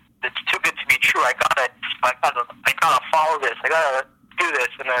 it's too good to be true. I gotta follow this. I gotta do this,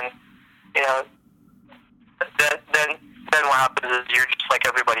 and then, you know, then what happens is you're just like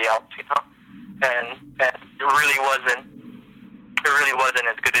everybody else, you know, and it really wasn't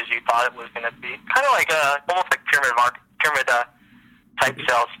as good as you thought it was going to be. Kind of like almost like pyramid type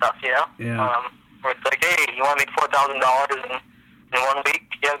sales stuff, you know? Yeah. Where it's like, hey, you want to make $4,000 in 1 week?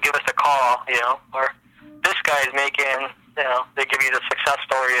 Yeah, give us a call, you know? Or this guy's making, you know, they give you the success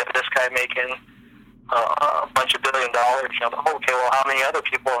story of this guy making a bunch of $1 billion. You know, okay, well, how many other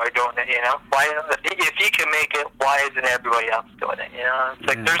people are doing it, you know? Why, if he can make it, why isn't everybody else doing it, you know? It's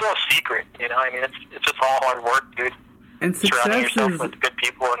like, there's no secret, you know? I mean, it's just all hard work, dude. And surrounding yourself with good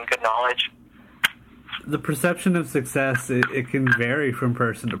people and good knowledge. The perception of success, it can vary from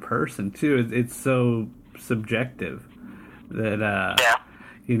person to person too. It's so subjective that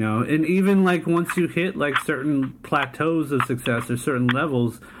you know, and even like once you hit like certain plateaus of success or certain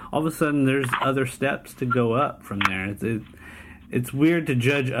levels, all of a sudden there's other steps to go up from there. It's weird to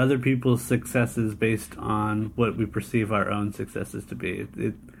judge other people's successes based on what we perceive our own successes to be.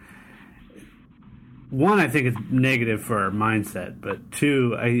 One, I think it's negative for our mindset, but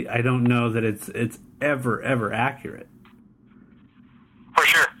two, I don't know that it's ever accurate. For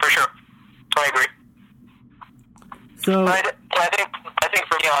sure. I agree. So I think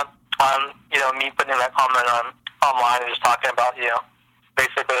for me on you know, me putting in that comment online and just talking about, you know,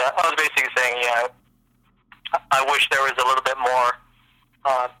 basically I was basically saying, yeah, I wish there was a little bit more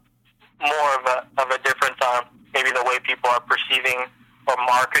of a difference on maybe the way people are perceiving or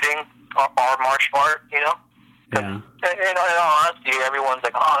marketing our martial art, you know? Yeah. And in all honesty, everyone's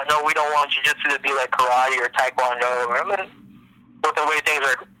like, oh, no, we don't want jiu-jitsu to be like karate or taekwondo. I mean, with the way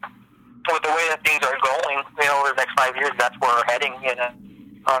that things are going, you know, over the next 5 years, that's where we're heading, you know?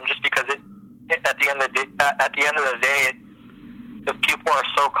 Just because at the end of the day, if people are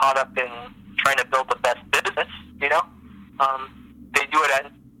so caught up in trying to build the best business, you know, they do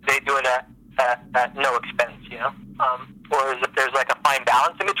it at no expense, you know? Whereas if there's like a fine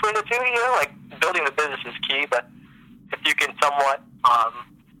balance in between the two, you know, like building the business is key, but if you can somewhat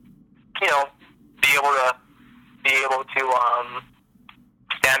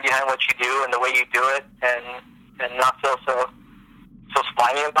behind what you do and the way you do it, and not feel so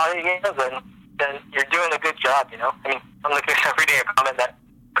slimy about it, then you're doing a good job, I mean, I'm looking at every day a comment that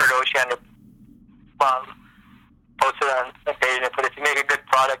Kurt Ocean posted on the page, but if you make a good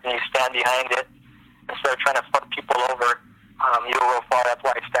product and you stand behind it instead of trying to fuck people over, you'll go far. That's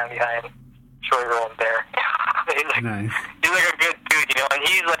why I stand behind Troy Rowan Bear. Nice. He's like a good dude, and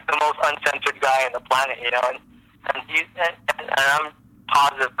he's like the most uncensored guy on the planet, and I'm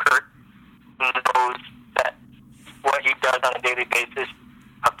positive Kurt knows that what he does on a daily basis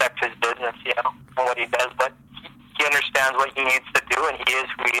affects his business, and what he does, but he understands what he needs to do, and he is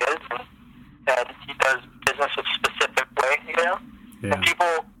who he is, and he does business a specific way, Yeah. And I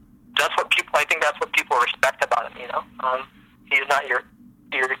think that's what people respect about him, he's not your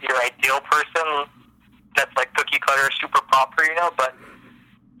ideal person that's like cookie cutter, super proper, but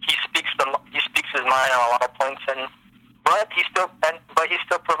he speaks his mind on a lot of points, but he still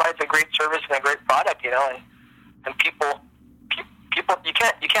provides a great service and a great product, and people you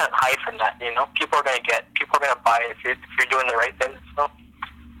can't hide from that, people are gonna buy it if you're doing the right thing. So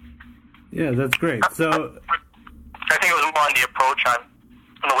yeah, that's great. So I think it was more on the approach on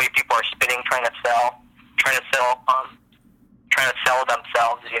the way people are spinning, trying to sell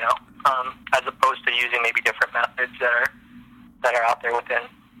themselves, as opposed to using maybe different methods that are out there within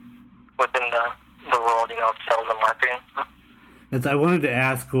the world, of sales and marketing. I wanted to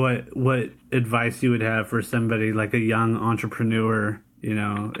ask what advice you would have for somebody like a young entrepreneur,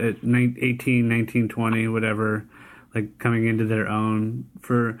 at 18, 19, 20, whatever, like coming into their own.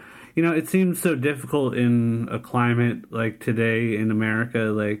 For, it seems so difficult in a climate like today in America,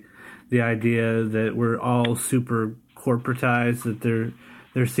 like the idea that we're all super corporatized, that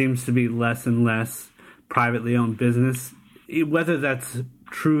there seems to be less and less privately owned business, whether that's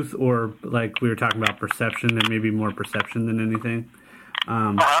truth or, like we were talking about, perception, and maybe more perception than anything.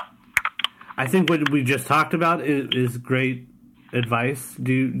 I think what we just talked about is great advice.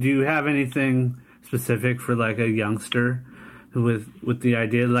 Do you have anything specific for like a youngster with the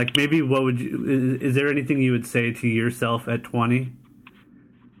idea, like maybe what would you, is there anything you would say to yourself at 20,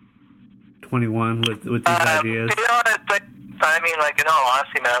 21 with these ideas? It's like, I mean, like, in all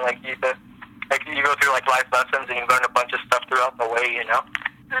honesty, man, like you go through like life lessons and you learn a bunch of stuff throughout the way, and you,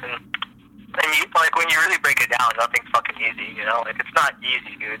 like, when you really break it down, nothing's fucking easy, like it's not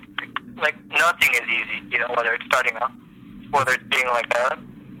easy, dude. Like nothing is easy, whether it's starting up, whether it's being like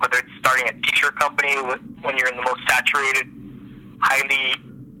whether it's starting a t-shirt company when you're in the most saturated, highly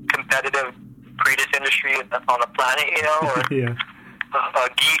competitive, greatest industry on the planet, or yeah. a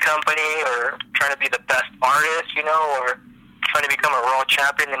gi company, or trying to be the best artist, or trying to become a world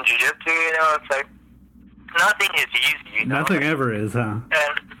champion in jiu-jitsu, it's like nothing is easy. Nothing ever is, huh?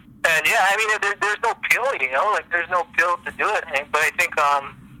 And yeah, I mean, there's no pill, like there's no pill to do it. But I think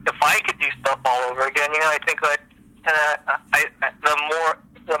if I could do stuff all over again, I think like the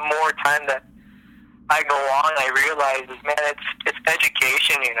more time that I go on, I realize, man, it's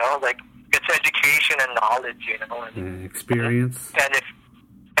education, like it's education and knowledge, and experience. And if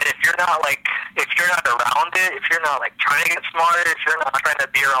you're not around it, if you're not like trying to get smarter, if you're not trying to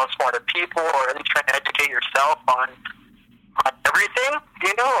be around smarter people, or at least trying to educate yourself on everything,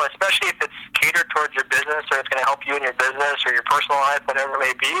 especially if it's catered towards your business, or it's going to help you in your business or your personal life, whatever it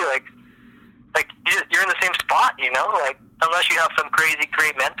may be, like you're in the same spot, like unless you have some crazy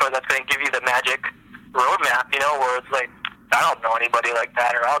great mentor that's going to give you the magic roadmap, where it's like, I don't know anybody like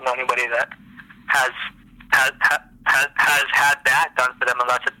that, or I don't know anybody that has had that done for them,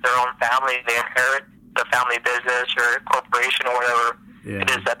 unless it's their own family. They inherit the family business or corporation or whatever it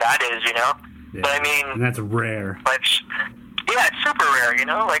is that is, Yeah. But I mean, and that's rare. Like, yeah, it's super rare,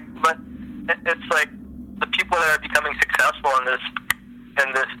 like, but it's like the people that are becoming successful in this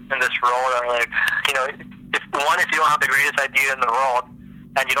role are like, if you don't have the greatest idea in the world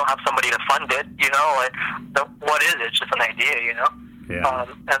and you don't have somebody to fund it, like, what is it? It's just an idea, Yeah.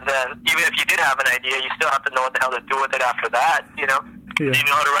 And then even if you did have an idea, you still have to know what the hell to do with it after that, Yeah. Do you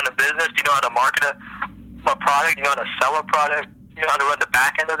know how to run a business? Do you know how to market a product? Do you know how to sell a product? Do you know how to run the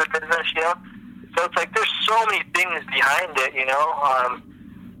back end of the business, So it's like there's so many things behind it,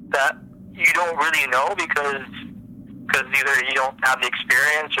 that you don't really know because either you don't have the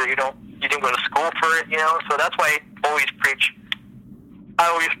experience or you didn't go to school for it, So that's why I always preach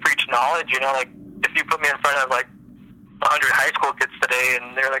knowledge, like if you put me in front of like 100 high school kids today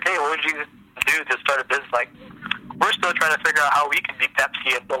and they're like, hey, what did you do to start a business? Like, we're still trying to figure out how we can be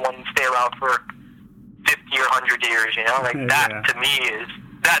Pepsi and the one stay around for 50 or 100 years, Like that to me is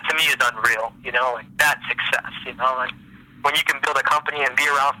unreal, Like that's success, Like when you can build a company and be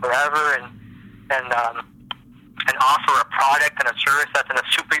around forever and offer a product and a service that's in a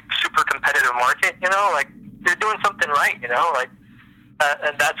super competitive market, you know, like, you're doing something right, you know, like,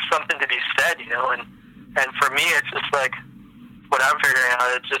 and that's something to be said, you know, and for me, it's just like, what I'm figuring out,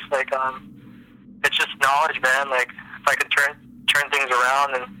 it's just like, it's just knowledge, man. Like, if I could turn things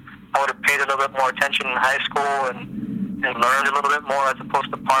around, and I would have paid a little bit more attention in high school and learned a little bit more as opposed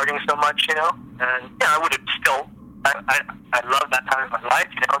to partying so much, you know, and, yeah, I would have still, I love that time of my life,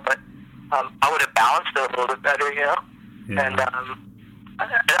 you know, but, I would have balanced it a little bit better, you know, yeah. And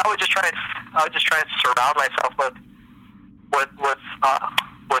I would just try and surround myself with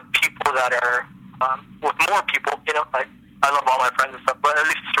people that are, with more people, you know, like, I love all my friends and stuff, but at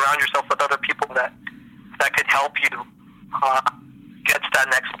least surround yourself with other people that could help you, get to that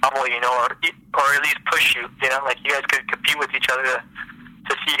next level, you know, or at least push you, you know, like, you guys could compete with each other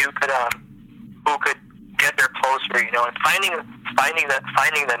to see who could get there closer, you know, and finding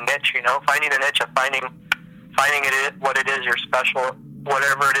the niche, you know, finding the niche of finding it, what it is you're special,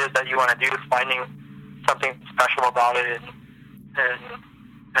 whatever it is that you want to do, finding something special about it,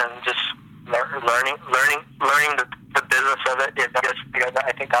 and just learning the business of it. Because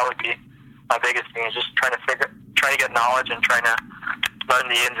I think that would be my biggest thing, is just trying to get knowledge and trying to learn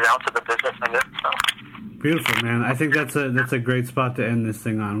the ins and outs of the business of it. So. Beautiful, man. I think that's a great spot to end this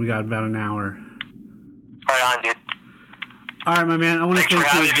thing on. We got about an hour. Right on, dude. All right, my man. I want to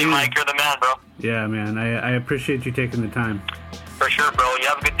thank you again. Mike. You're the man, bro. Yeah, man. I appreciate you taking the time. For sure, bro. You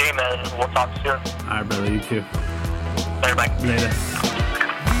have a good day, man. We'll talk soon. All right, brother. You too. Later, Mike. Later.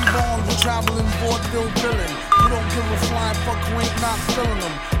 Born with traveling vaudeville billing. You don't give a flying fuck who ain't not filling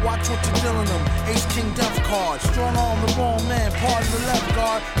them. Watch what you're dealing them. Ace King Death card. Strong arm the wrong man. Pardon the left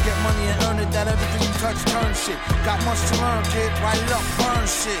guard. Get money and earn it. That everything you touch turn shit. Got much to learn, kid. Write it up, burn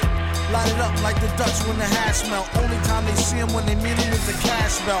shit. Light it up like the Dutch when the hash melt. Only time they see him when they meet him with the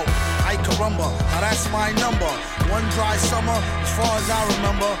cash belt. Ay caramba, now that's my number. One dry summer, as far as I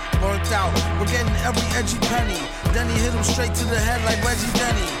remember, burnt out. We're getting every edgy penny. Then he hit him straight to the head like Reggie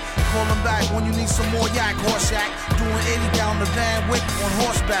Denny. Call him back when you need some more yak, horse yak. Doing 80 down the Van Wick on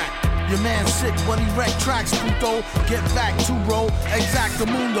horseback. Your man sick, but he wrecked tracks, puto. Get back to bro,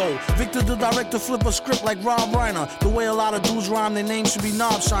 exactamundo. Victor the director flip a script like Rob Reiner. The way a lot of dudes rhyme, their name should be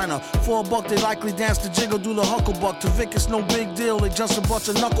Knob Shiner. For $1, they likely dance the jiggle, do the hucklebuck. To Vic, it's no big deal, they just a bunch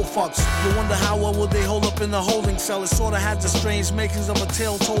of knuckle fucks. You wonder how well would they hold up in the holding cell. It sorta has the strange makings of a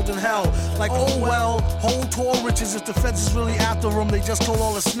tale told in hell. Like, oh well, hold tall riches. If the feds is really after them, they just told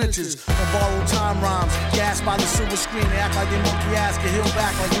all the snitches. On borrowed time rhymes, gassed by the silver screen. They act like they monkey ass, get healed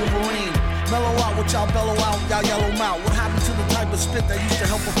back like Wolverine. Mellow out what y'all bellow out, y'all yellow mouth. What happened to the type of spit that used to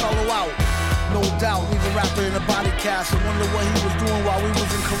help a fellow out? No doubt, leave a rapper in a body cast. I wonder what he was doing while we was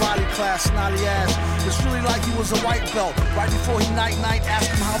in karate class. Snotty ass, it's really like he was a white belt. Right before he night,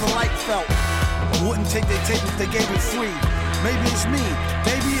 asked him how the light felt. Wouldn't take their tape if they gave it free. Maybe it's me,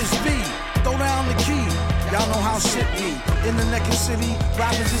 maybe it's V. Throw down the key. Y'all know how shit be. In the naked city,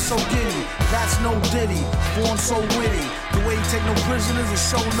 rappers is so giddy. That's no ditty, born so witty. The way he take no prisoners and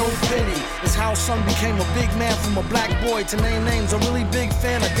show no pity. It's how son became a big man from a black boy. To name names, a really big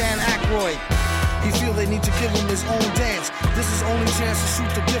fan of Dan Aykroyd. He feel they need to give him his own dance. This is only chance to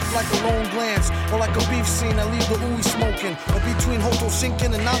shoot the gift like a lone glance. Or like a beef scene that leave the ooey smoking. Or between Hoto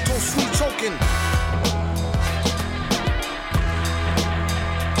sinking and Nato sweet choking.